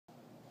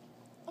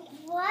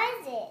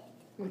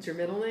What's your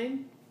middle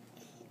name?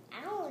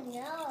 I don't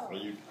know. Are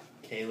you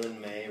Kalen,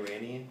 May,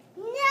 Rainey?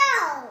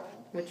 No!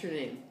 What's your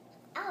name?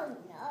 Oh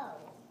no.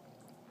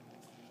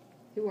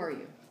 Who are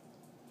you?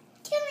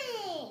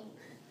 Kalen!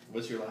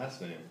 What's your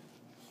last name?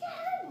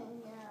 I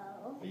don't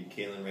know. Are you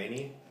Kalen,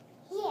 Rainey?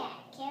 Yeah,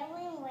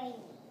 Kalen Rainey.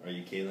 Are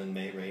you Kalen,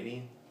 May,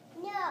 Rainey?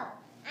 No,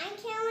 I'm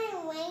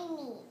Kalen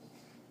Rainey.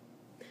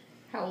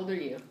 How old are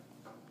you?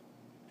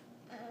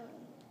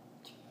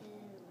 2.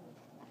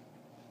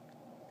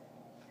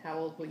 How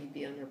old will you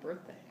be on your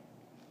birthday?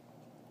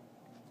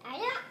 I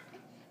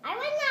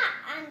was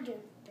not on your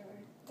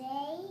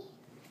birthday.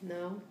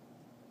 No?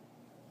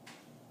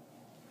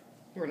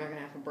 We're not going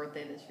to have a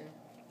birthday this year.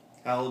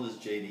 How old is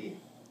JD?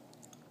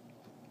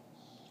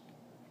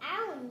 I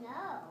don't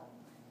know.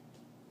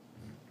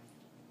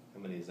 How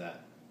many is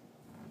that?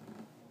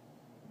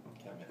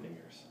 Count my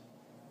fingers.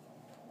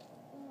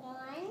 1,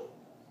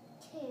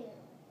 2.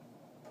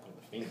 Oh,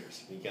 the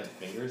fingers. Can you count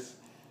the fingers?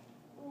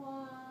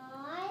 1,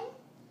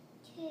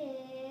 2, 3,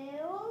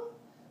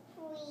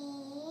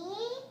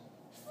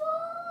 4,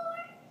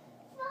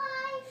 5,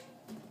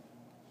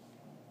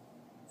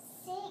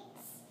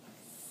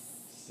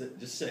 6.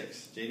 Just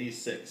 6. JD's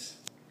 6.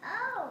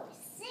 Oh,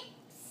 6.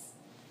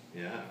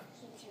 Yeah.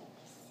 He's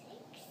only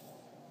 6.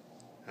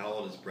 How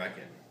old is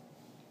Brecken?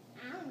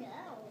 I don't know.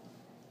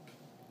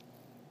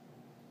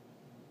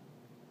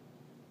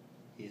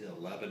 He's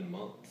 11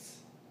 months.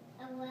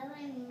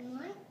 11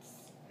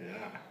 months?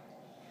 Yeah.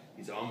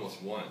 He's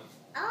almost 1.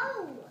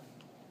 Oh,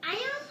 I am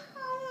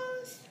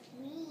almost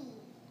 3.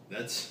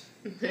 That's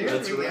There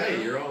we go. right.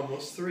 You're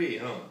almost 3,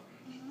 huh?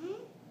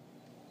 Mm-hmm.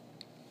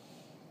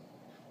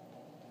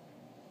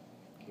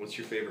 What's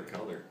your favorite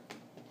color?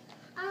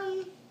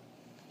 Pink,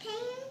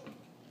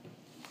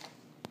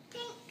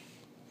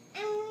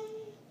 and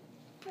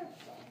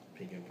purple.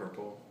 Pink and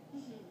purple.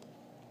 Mm-hmm.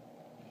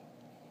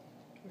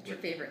 What's your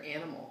favorite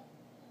animal?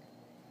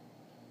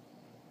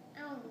 I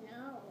don't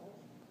know.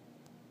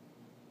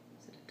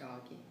 Is it a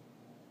doggy?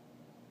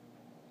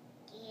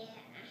 Yeah.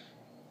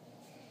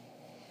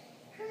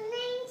 Her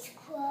name's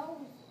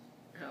Chloe.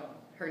 Oh,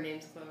 her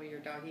name's Chloe, your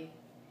doggy?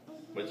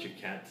 Mm-hmm. What's your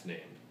cat's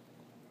name?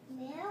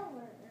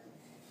 Miller.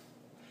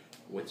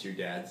 What's your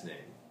dad's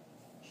name?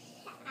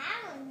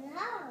 I don't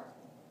know.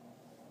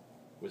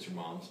 What's your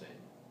mom's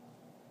name?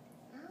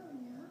 I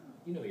don't know.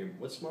 You know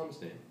what's mom's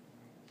name?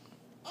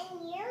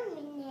 And your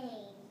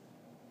name.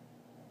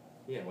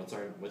 Yeah,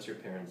 what's your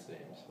parents'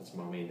 names? What's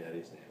mommy and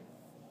daddy's name?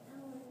 I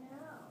don't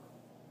know.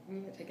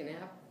 You gonna take a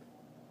nap?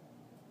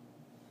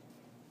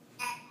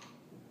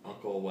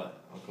 Uncle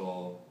what?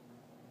 Uncle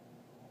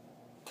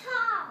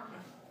Tom.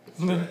 That's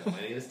right.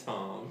 My name is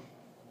Tom.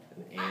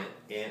 And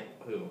Aunt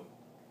who?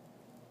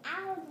 I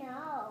don't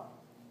know.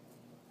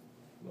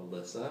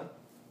 Melissa.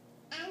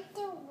 Aunt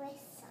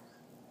Alyssa.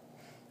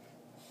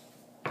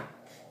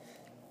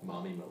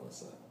 Mommy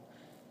Melissa.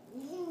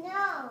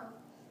 No.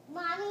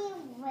 Mommy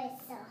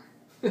Alyssa.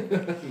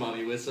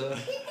 Mommy Wissa.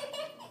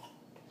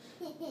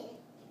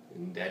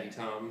 And Daddy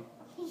Tom.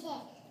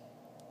 Yeah.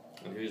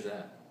 And who's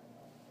that?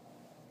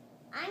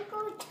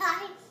 Uncle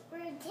Ty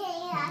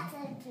has a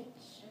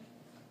picture.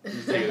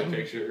 Who's taking a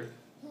picture?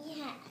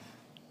 Yeah.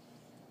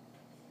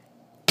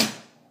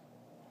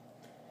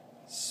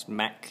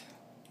 Smack.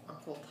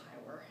 Uncle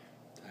Tyler.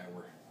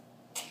 Tyler.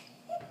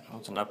 Oh,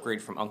 it's an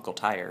upgrade from Uncle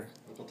Tire.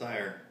 Uncle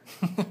Tire.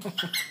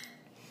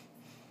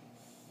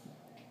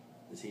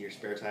 Is he your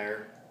spare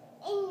tire?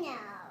 No.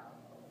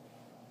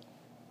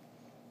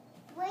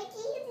 What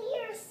is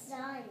your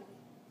son?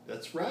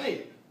 That's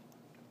right.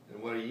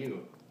 And what are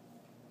you?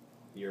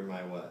 You're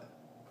my what?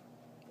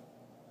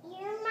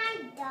 You're my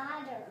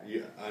daughter.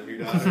 I'm your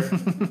daughter?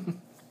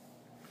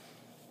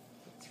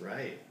 That's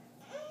right.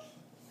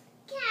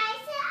 Can I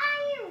sit on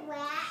your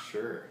lap?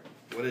 Sure.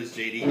 What is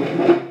JD?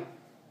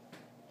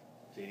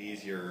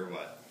 JD's your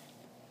what?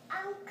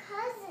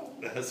 Cousin.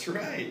 That's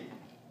right.